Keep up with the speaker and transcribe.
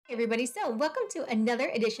Everybody, so welcome to another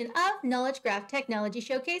edition of Knowledge Graph Technology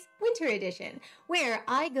Showcase Winter Edition, where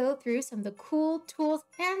I go through some of the cool tools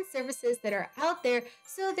and services that are out there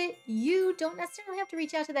so that you don't necessarily have to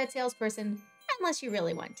reach out to that salesperson unless you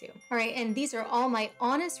really want to. All right, and these are all my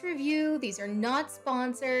honest review. These are not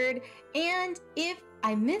sponsored. And if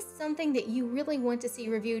I missed something that you really want to see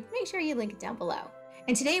reviewed, make sure you link it down below.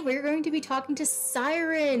 And today we're going to be talking to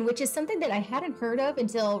Siren, which is something that I hadn't heard of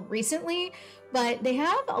until recently, but they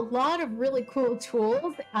have a lot of really cool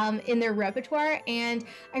tools in their repertoire, and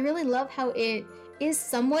I really love how it is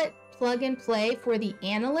somewhat plug and play for the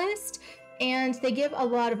analyst, and they give a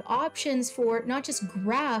lot of options for not just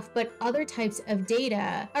graph, but other types of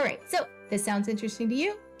data. All right, so this sounds interesting to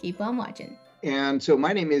you? Keep on watching. And so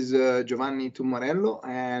my name is Giovanni Tummarello,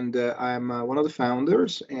 and I'm one of the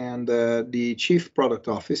founders and the Chief Product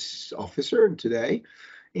Officer today.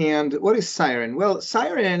 And what is Siren? Well,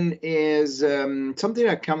 Siren is something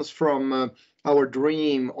that comes from our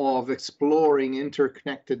dream of exploring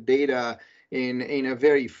interconnected data in a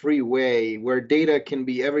very free way, where data can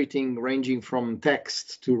be everything ranging from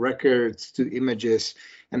text to records to images,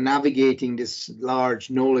 and navigating this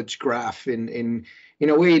large knowledge graph in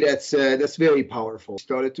a way that's very powerful. We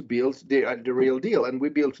started to build the real deal, and we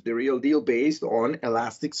built the real deal based on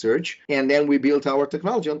Elasticsearch, and then we built our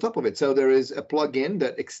technology on top of it. So there is a plugin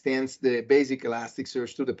that extends the basic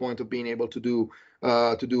Elasticsearch to the point of being able to do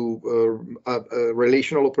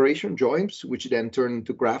relational operation joins, which then turn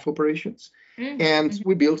into graph operations. And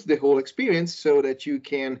we built the whole experience so that you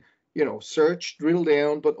can, search, drill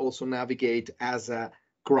down, but also navigate as a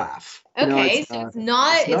graph. Okay, so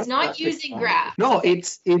it's not using graph. No, okay.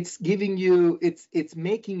 it's giving you it's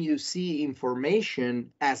making you see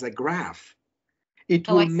information as a graph. It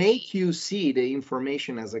will make you see the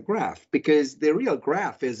information as a graph, because the real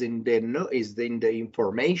graph is in the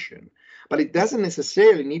information, but it doesn't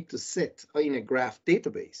necessarily need to sit in a graph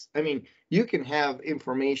database. I mean, you can have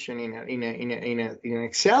information in an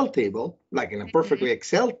Excel table, like in a perfectly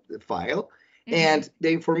Excel file, and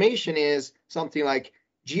the information is something like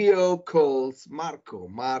Geo calls Marco,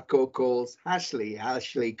 Marco calls Ashleigh,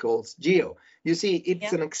 Ashleigh calls Geo. You see,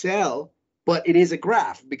 it's an Excel, but it is a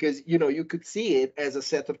graph, because you could see it as a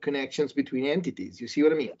set of connections between entities. You see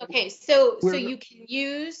what I mean? Okay, so you can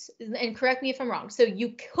use, and correct me if I'm wrong, so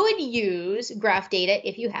you could use graph data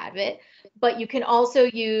if you have it, but you can also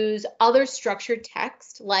use other structured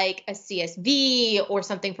text like a CSV or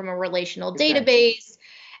something from a relational database.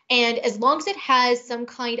 And as long as it has some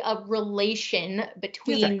kind of relation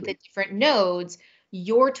between the different nodes,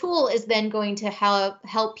 your tool is then going to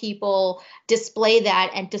help people display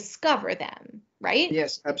that and discover them, right?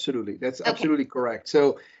 Yes, absolutely. That's absolutely correct.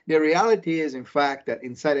 So the reality is, in fact, that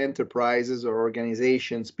inside enterprises or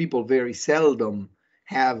organizations, people very seldom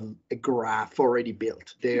have a graph already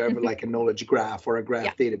built. They have like a knowledge graph or a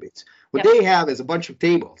graph database. What they have is a bunch of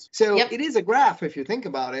tables. So it is a graph if you think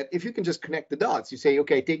about it. If you can just connect the dots, you say,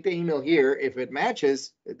 okay, take the email here. If it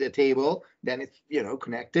matches the table, then it's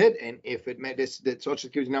connected. And if it matches, the social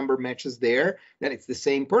security number matches there, then it's the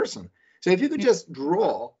same person. So if you could just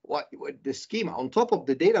draw what the schema on top of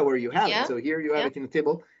the data where you have it. So here you have it in the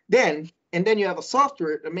table, and then you have a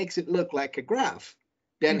software that makes it look like a graph.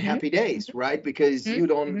 Then happy days, right? Because you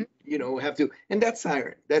don't, have to. And that's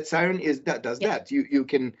Siren. That Siren does that. You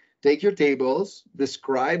can take your tables,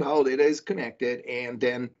 describe how data is connected, and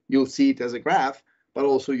then you'll see it as a graph, but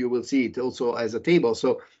also you will see it also as a table.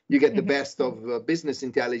 So you get the best of business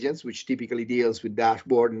intelligence, which typically deals with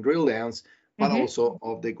dashboard and drill downs, but also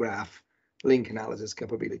of the graph link analysis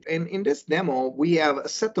capability. And in this demo, we have a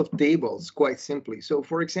set of tables, quite simply. So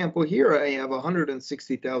for example, here I have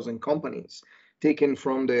 160,000 companies taken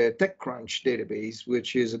from the TechCrunch database,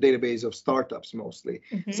 which is a database of startups mostly.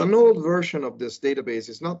 It's an old version of this database.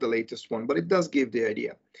 It's not the latest one, but it does give the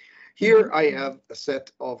idea. Here I have a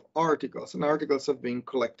set of articles, and articles have been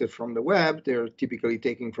collected from the web. They're typically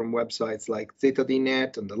taken from websites like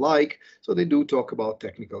Zeta.net and the like. So they do talk about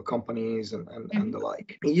technical companies and the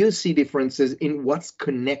like. You see differences in what's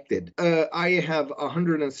connected. I have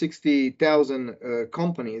 160,000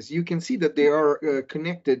 companies. You can see that they are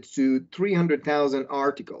connected to 300,000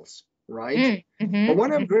 articles. Right? But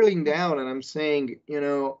when I'm drilling down and I'm saying,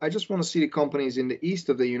 I just want to see the companies in the east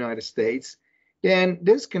of the United States, then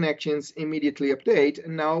these connections immediately update,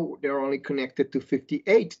 and now they're only connected to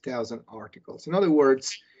 58,000 articles. In other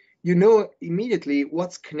words, you know immediately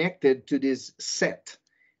what's connected to this set.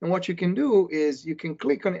 And what you can do is you can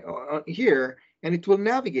click on here, and it will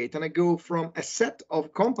navigate, and I go from a set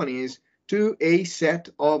of companies to a set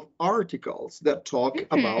of articles that talk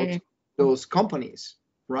about those companies.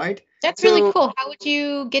 right? That's really So cool. How would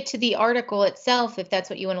you get to the article itself if that's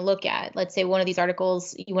what you want to look at? Let's say one of these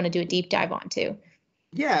articles you want to do a deep dive onto.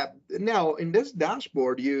 yeah, now in this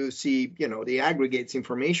dashboard, you see, the aggregates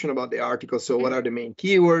information about the article. So what are the main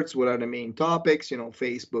keywords? What are the main topics?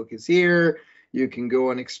 Facebook is here. You can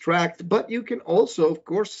go and extract, but you can also, of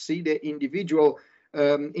course, see the individual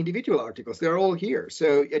articles. They're all here.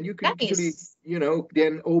 So, and you can actually, Nice.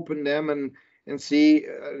 then open them and see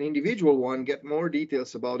an individual one, get more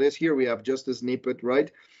details about this. Here we have just a snippet,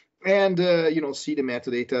 right? And see the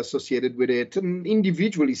metadata associated with it and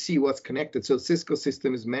individually see what's connected. So Cisco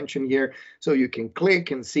system is mentioned here, so you can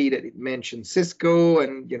click and see that it mentions Cisco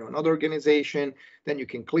and another organization. Then you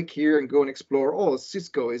can click here and go and explore, oh,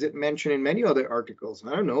 Cisco, is it mentioned in many other articles?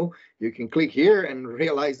 I don't know. You can click here and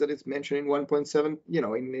realize that it's mentioned in 1.7,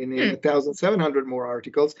 in 1,700 more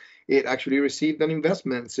articles. It actually received an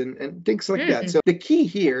investments and things like that. So the key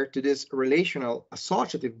here to this relational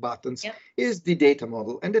associative buttons is the data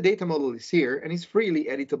model. And the data model is here and is freely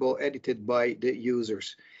editable, edited by the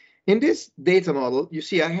users. In this data model, you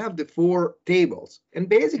see I have the 4 tables, and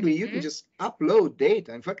basically you can just upload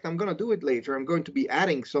data. In fact, I'm going to do it later. I'm going to be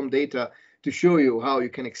adding some data to show you how you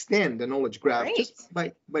can extend the knowledge graph just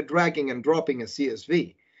by dragging and dropping a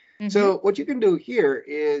CSV. So what you can do here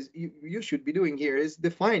is, you should be doing here is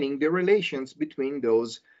defining the relations between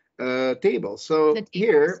those tables. So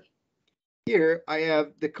here I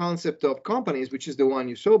have the concept of companies, which is the one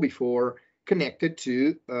you saw before, connected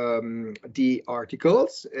to the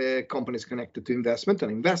articles, companies connected to investment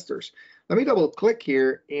and investors. Let me double click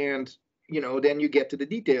here and, then you get to the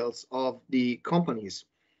details of the companies.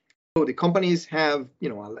 So the companies have,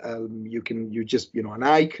 you just, an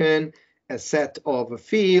icon, a set of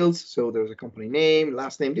fields. So there's a company name,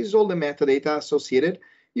 last name. This is all the metadata associated.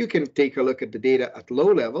 You can take a look at the data at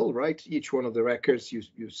low level, right? Each one of the records,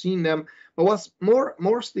 you've seen them. But what's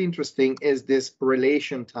most interesting is this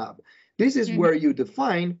relation tab. This is where you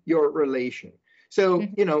define your relation. So,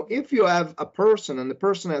 if you have a person and the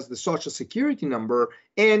person has the social security number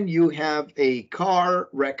and you have a car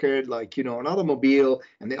record, like, an automobile,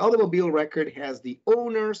 and the automobile record has the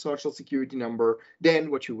owner social security number,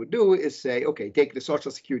 then what you would do is say, okay, take the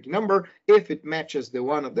social security number. If it matches the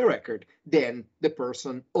one of the record, then the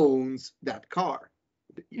person owns that car,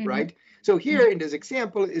 right? So here in this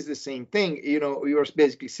example is the same thing. You're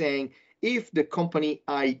basically saying if the company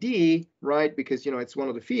ID, right, because, it's one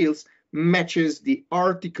of the fields, matches the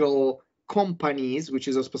article companies, which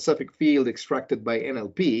is a specific field extracted by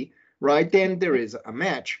NLP, right, then there is a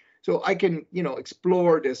match. So I can,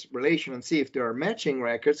 explore this relation and see if there are matching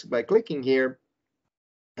records by clicking here.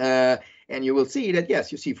 And you will see that,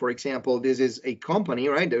 yes, you see, for example, this is a company,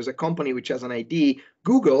 right? There's a company which has an ID,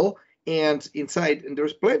 Google, and inside, and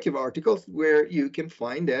there's plenty of articles where you can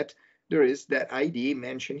find that there is that ID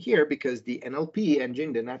mentioned here because the NLP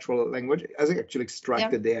engine, the natural language, has actually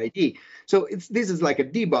extracted the ID. So this is like a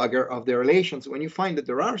debugger of the relations. When you find that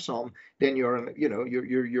there are some, then you're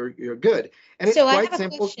good. And it's quite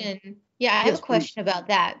simple. Question. Yeah, I have a question about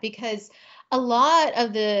that, because a lot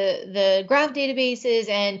of the graph databases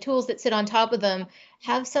and tools that sit on top of them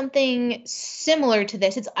have something similar to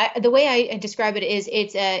this. The way I describe it is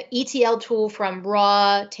it's a ETL tool from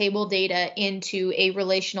raw table data into a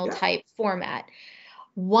relational type format.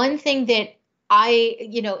 One thing that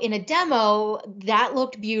in a demo that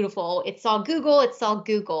looked beautiful. It saw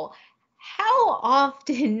Google. How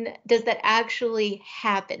often does that actually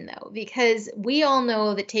happen, though? Because we all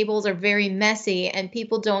know that tables are very messy and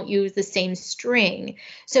people don't use the same string.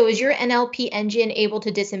 So is your NLP engine able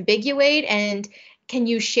to disambiguate, and can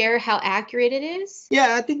you share how accurate it is?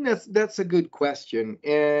 Yeah, I think that's a good question.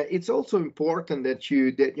 It's also important that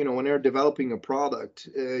when you're developing a product,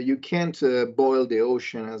 you can't boil the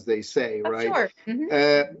ocean, as they say, right? Sure.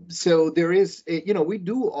 So there is, we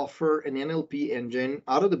do offer an NLP engine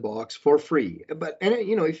out of the box for free. But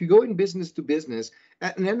if you go in business to business,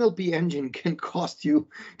 an NLP engine can set you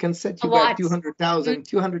back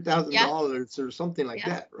 $200,000 or something like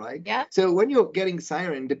that, right? Yeah. So when you're getting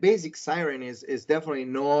Siren, the basic Siren is definitely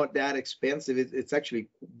not that expensive. It's actually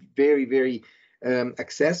very, very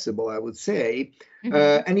accessible, I would say.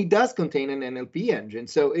 And it does contain an NLP engine.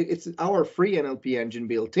 So it's our free NLP engine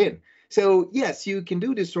built in. So yes, you can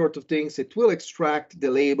do this sort of things. It will extract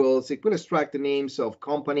the labels. It will extract the names of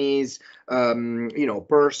companies,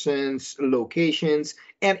 persons, locations.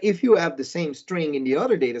 And if you have the same string in the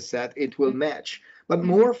other data set, it will match. But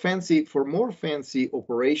more fancy, for more fancy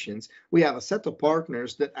operations, we have a set of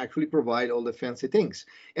partners that actually provide all the fancy things.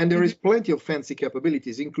 And there is plenty of fancy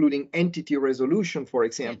capabilities, including entity resolution, for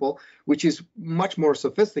example, which is much more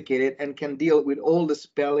sophisticated and can deal with all the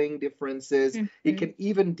spelling differences. It can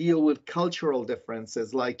even deal with cultural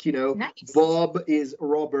differences, like, you know, Bob is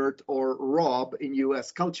Robert or Rob in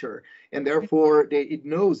US culture, and therefore it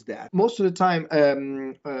knows that. Most of the time,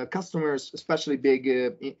 customers, especially big,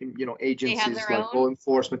 you know, agencies like law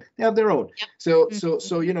enforcement, they have their own. So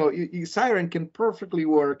you know, Siren can perfectly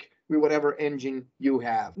work with whatever engine you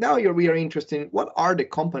have. Now we are interested in what are the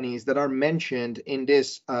companies that are mentioned in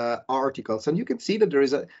this articles, and you can see that there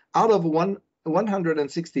is out of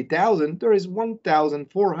 160,000, there is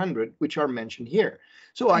 1,400 which are mentioned here.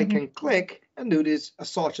 So I can click and do this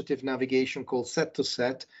associative navigation called set to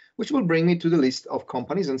set, which will bring me to the list of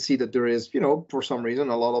companies and see that there is, you know, for some reason,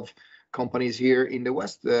 a lot of companies here in the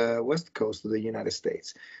west coast of the United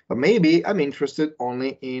States. But maybe I'm interested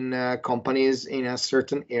only in companies in a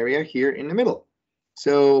certain area here in the middle.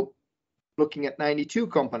 So looking at 92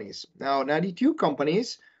 companies. Now, 92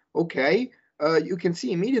 companies, okay, you can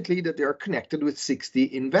see immediately that they are connected with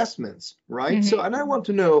 60 investments, right? So, and I want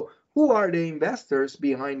to know who are the investors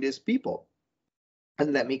behind these people.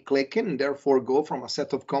 And let me click and therefore go from a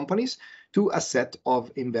set of companies to a set of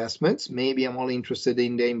investments. Maybe I'm only interested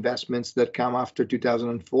in the investments that come after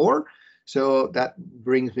 2004. So that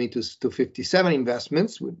brings me to 57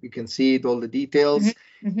 investments. You can see all the details.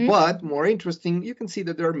 But more interesting, you can see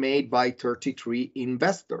that they're made by 33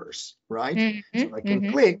 investors, right? So I can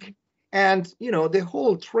click and, you know, the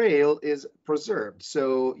whole trail is preserved.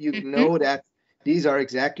 So you know that these are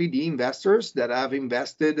exactly the investors that have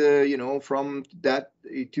invested, you know, from that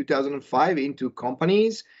 2005 into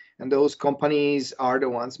companies. And those companies are the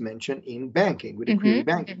ones mentioned in banking with the query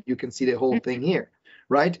banking. You can see the whole thing here,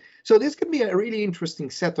 right? So this can be a really interesting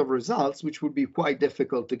set of results, which would be quite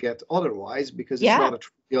difficult to get otherwise because it's not a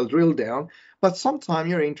trivial drill down. But sometimes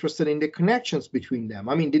you're interested in the connections between them.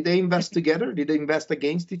 I mean, did they invest together? Did they invest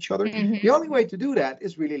against each other? The only way to do that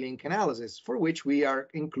is really link analysis, for which we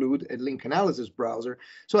include a link analysis browser.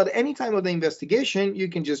 So at any time of the investigation, you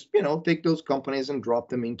can just, you know, take those companies and drop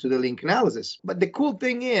them into the link analysis. But the cool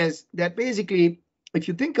thing is that basically, if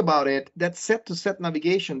you think about it, that set-to-set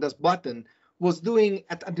navigation, this button, was doing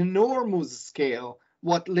at an enormous scale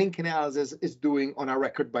what link analysis is doing on a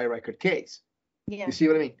record-by-record case. You see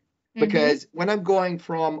what I mean? Because when I'm going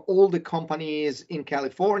from all the companies in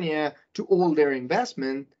California to all their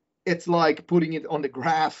investment, it's like putting it on the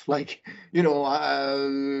graph, like, you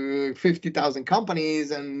know, 50,000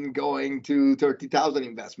 companies and going to 30,000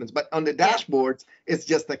 investments. But on the dashboards, it's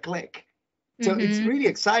just a click. So it's really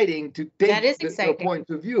exciting to take the point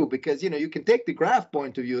of view because, you know, you can take the graph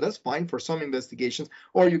point of view. That's fine for some investigations,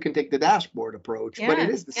 or you can take the dashboard approach. But it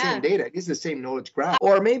is the same data. It is the same knowledge graph.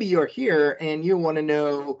 Or maybe you're here and you want to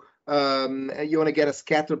know, you want to get a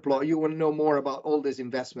scatter plot. You want to know more about all these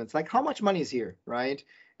investments, like how much money is here, right?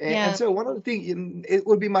 And so one of the things, it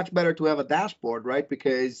would be much better to have a dashboard, right?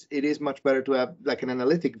 Because it is much better to have like an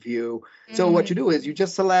analytic view. So what you do is you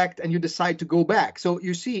just select and you decide to go back. So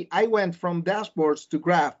you see, I went from dashboards to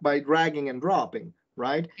graph by dragging and dropping,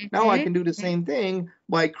 right? Now I can do the same thing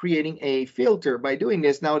by creating a filter. By doing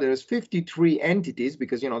this, now there's 53 entities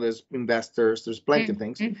because, you know, there's investors, there's plenty of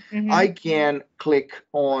things. I can click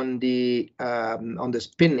on the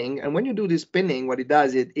spinning, and when you do this spinning, what it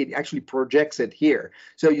does, it actually projects it here.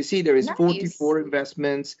 So you see there is 44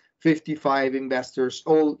 investments, 55 investors,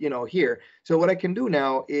 all, you know, here. So what I can do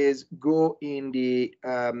now is go in the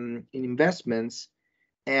in investments,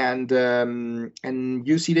 and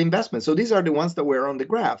you see the investments. So these are the ones that were on the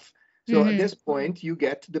graph. So at this point, you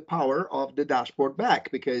get the power of the dashboard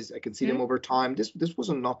back because I can see them over time. This was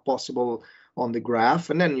not possible on the graph.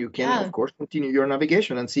 And then you can, of course, continue your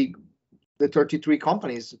navigation and see the 33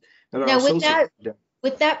 companies that are associated with them.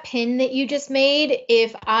 With that pin that you just made,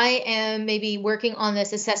 if I am maybe working on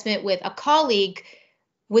this assessment with a colleague,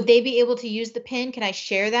 would they be able to use the pin? Can I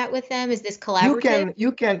share that with them? Is this collaborative?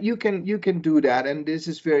 You can do that, and this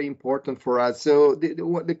is very important for us. So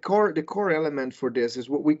the core element for this is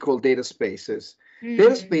what we call data spaces.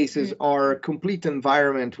 Data spaces are a complete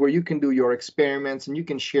environment where you can do your experiments and you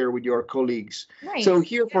can share with your colleagues. So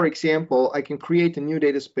here, for example, I can create a new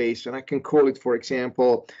data space and I can call it, for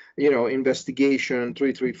example, you know, investigation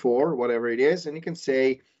 334, whatever it is, and you can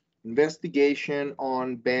say investigation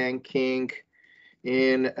on banking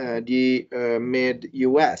in the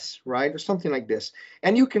mid-US, right? Or something like this.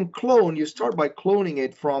 And you can clone, you start by cloning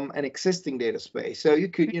it from an existing data space. So you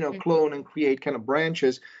could, you know, clone and create kind of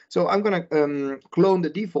branches. So I'm going to clone the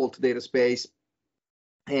default data space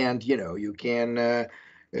and you can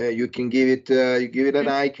give it an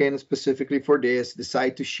icon specifically for this,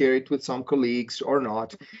 decide to share it with some colleagues or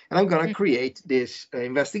not, and I'm going to create this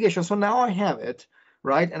investigation. So now I have it,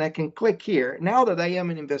 right? And I can click here. Now that I am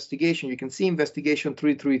in investigation, you can see investigation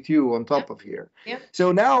 332 on top of here.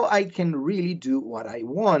 So now I can really do what I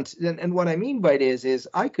want. And what I mean by this is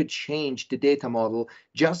I could change the data model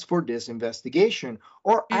just for this investigation,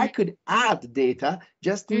 or I could add data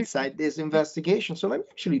just inside this investigation. So let me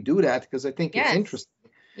actually do that because I think it's interesting.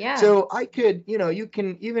 Yeah. So I could, you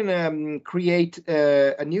can even create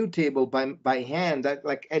a new table by hand,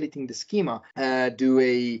 like editing the schema, do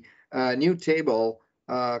a new table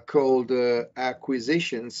called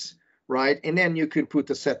acquisitions, right? And then you could put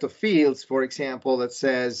a set of fields, for example, that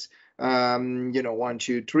says, 1,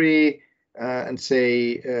 2, 3, and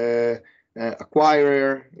say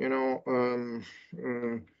acquirer,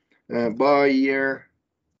 buyer,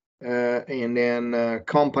 and then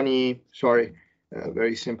company, sorry,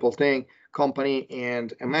 very simple thing, company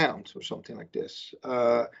and amount or something like this.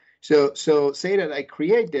 So say that I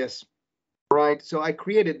create this, right? So I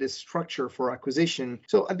created this structure for acquisition.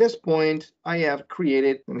 So at this point, I have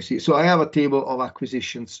created, let me see. So I have a table of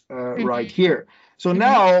acquisitions right here. So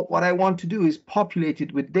now what I want to do is populate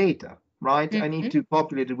it with data, right? I need to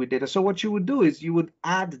populate it with data. So what you would do is you would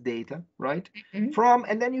add data, right?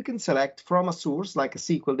 And then you can select from a source like a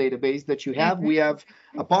SQL database that you have. We have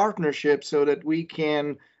a partnership so that we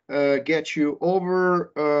can get you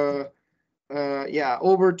over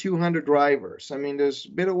 200 drivers. I mean, there's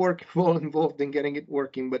a bit of work involved in getting it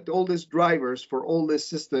working, but all these drivers for all these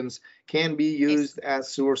systems can be used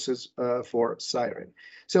as sources for Siren.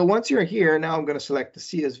 So once you're here, now I'm going to select the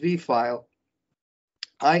CSV file.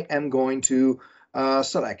 I am going to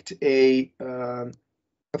select a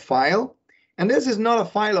file. And this is not a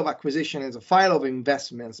file of acquisition, it's a file of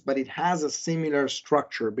investments, but it has a similar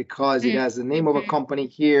structure because it has the name of a company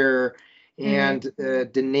here, and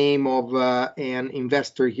the name of an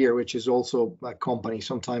investor here, which is also a company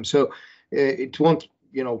sometimes. So it won't,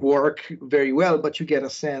 work very well, but you get a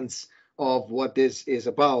sense of what this is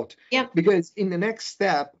about. Because in the next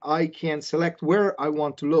step, I can select where I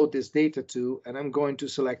want to load this data to, and I'm going to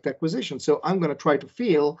select acquisition. So I'm going to try to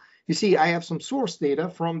fill. You see, I have some source data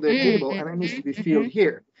from the table, and it needs to be filled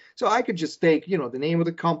here. So I could just take, the name of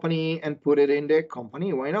the company and put it in the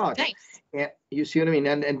company. Why not? Nice. And you see what I mean?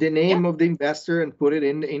 And the name of the investor and put it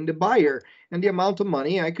in the buyer. And the amount of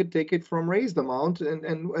money, I could take it from raised amount.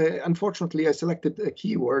 And unfortunately, I selected a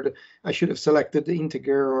keyword. I should have selected the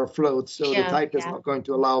integer or float. So the type is not going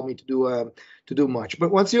to allow me to do much.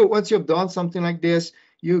 But once you've done something like this,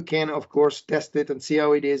 you can, of course, test it and see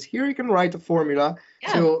how it is. Here you can write a formula.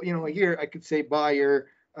 So, here I could say buyer.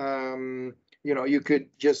 You could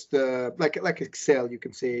just, like Excel, you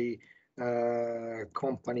can say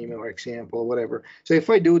company, or example, whatever. So if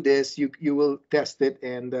I do this, you will test it,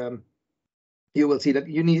 and you will see that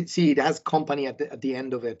it has company at the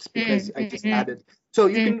end of it because I just added. So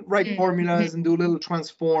you can write formulas and do a little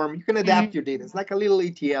transform. You can adapt your data. It's like a little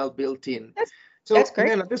ETL built in. That's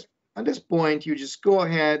great. And then at this point, you just go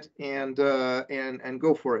ahead and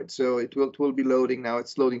go for it. So it will be loading now.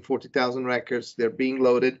 It's loading 40,000 records. They're being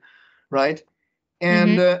loaded, right?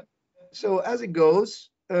 And so as it goes,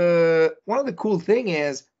 one of the cool thing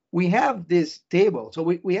is we have this table. So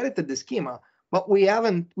we edited the schema, but we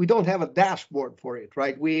don't have a dashboard for it,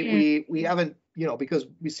 right? We haven't, because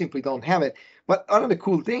we simply don't have it. But another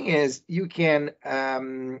cool thing is you can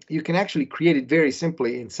actually create it very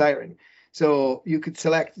simply in Siren. So you could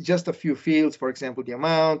select just a few fields, for example, the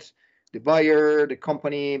amount, the buyer, the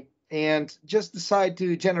company, and just decide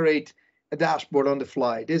to generate a dashboard on the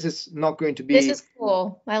fly. This is not going to be. This is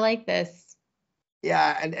cool. I like this.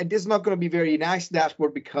 Yeah, and this is not going to be very nice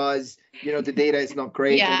dashboard because the data is not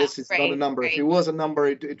great, and this is not a number. If it was a number,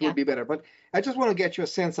 it would be better. But I just want to get you a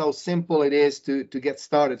sense how simple it is to get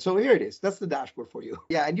started. So here it is. That's the dashboard for you.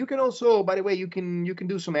 Yeah, and you can also, by the way, you can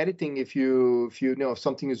do some editing if you know if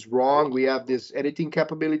something is wrong. We have this editing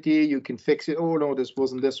capability. You can fix it. Oh no, this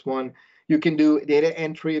wasn't this one. You can do data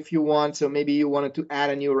entry if you want. So maybe you wanted to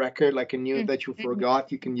add a new record, like a new that you forgot,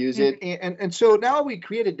 you can use it. And so now we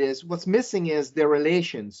created this. What's missing is the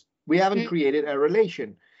relations. We haven't created a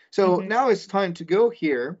relation. So now it's time to go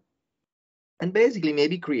here and basically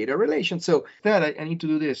maybe create a relation. So that I need to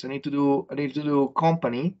do this. I need to do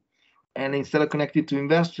company. And instead of connected to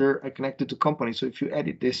investor, I connect it to company. So if you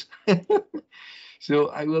edit this, so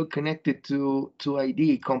I will connect it to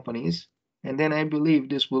ID companies. And then I believe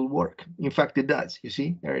this will work. In fact, it does. You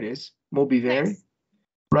see, there it is, Mobivari, nice.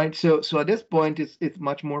 Right? So at this point, it's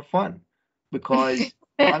much more fun because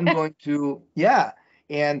I'm going to,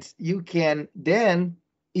 and you can then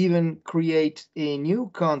even create a new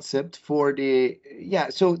concept for the, yeah.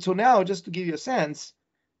 So now, just to give you a sense,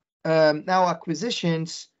 now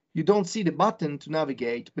acquisitions, you don't see the button to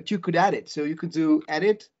navigate, but you could add it. So you could do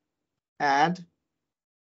edit, add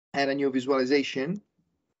a new visualization,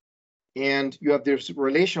 and you have this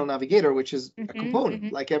relational navigator, which is a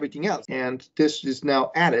component like everything else. And this is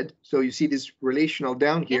now added. So you see this relational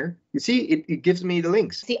down here. You see, it gives me the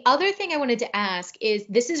links. The other thing I wanted to ask is,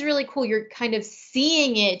 this is really cool. You're kind of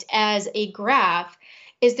seeing it as a graph.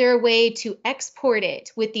 Is there a way to export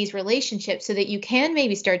it with these relationships so that you can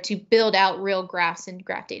maybe start to build out real graphs and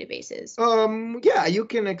graph databases? Yeah, you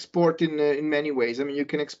can export in many ways. I mean, you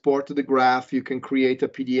can export the graph. You can create a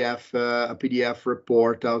PDF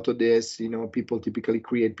report out of this. You know, people typically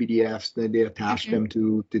create PDFs, then they attach them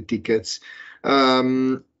to the tickets.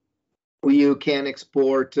 You can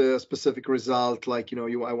export a specific result, like, you know,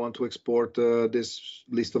 I want to export this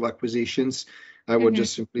list of acquisitions. I would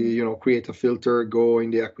just simply, you know, create a filter, go in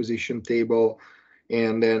the acquisition table,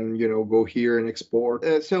 and then, you know, go here and export.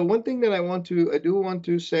 So one thing that I do want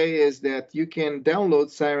to say is that you can download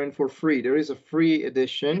Siren for free. There is a free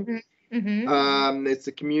edition. It's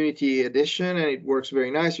a community edition, and it works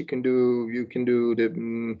very nice. You can do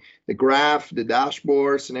the graph, the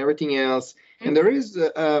dashboards, and everything else. And there is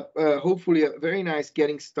hopefully a very nice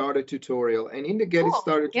getting started tutorial. And in the getting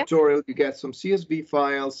started tutorial, you get some CSV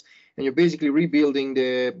files, and you're basically rebuilding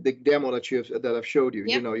the demo that I've showed you.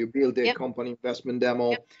 You know, you build the company investment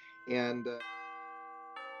demo, and